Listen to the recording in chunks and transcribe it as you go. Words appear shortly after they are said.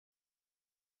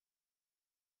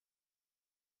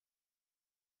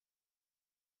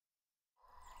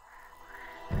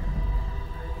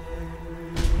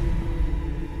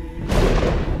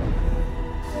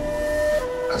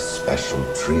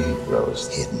special tree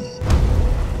grows hidden.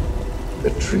 The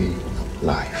tree of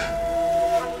life.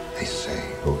 They say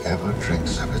whoever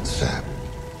drinks of its sap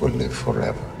will live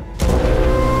forever.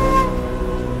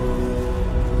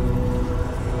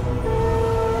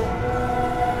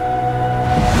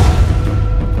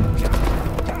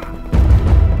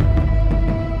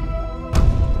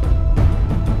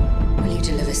 Will you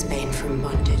deliver Spain from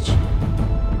bondage?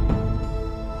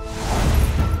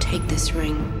 Take this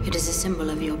ring. It is a symbol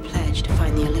of your pledge to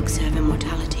find the elixir of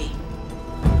immortality.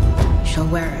 You shall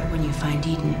wear it when you find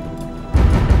Eden.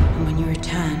 And when you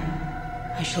return,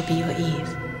 I shall be your Eve.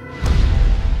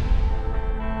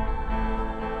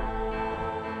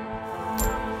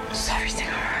 Is everything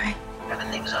alright?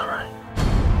 Everything's alright.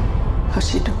 How's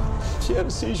she doing? She had a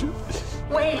seizure.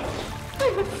 Wait!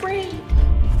 I'm afraid.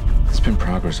 It's been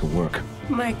progress at work.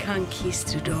 My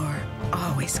conquistador,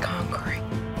 always conquering.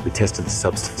 We tested the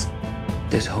substance.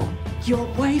 There's hope. Your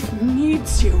wife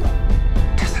needs you.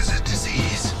 Death is a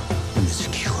disease. And there's a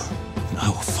cure. And I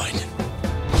will find it.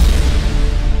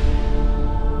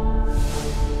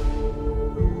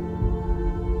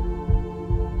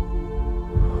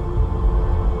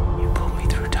 You pulled me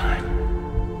through time.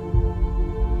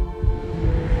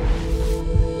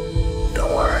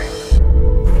 Don't worry.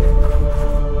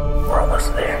 We're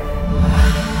almost there.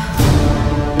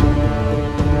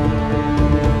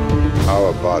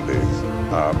 Our bodies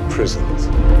are prisons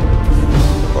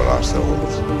for our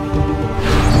souls.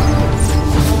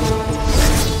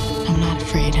 I'm not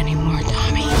afraid anymore,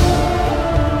 Tommy.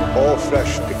 All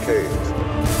flesh decays.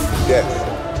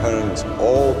 Death turns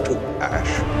all to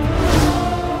ash.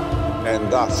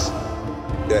 And thus,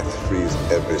 death frees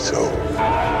every soul.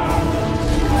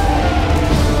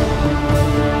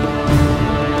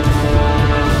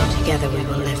 Together we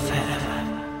will live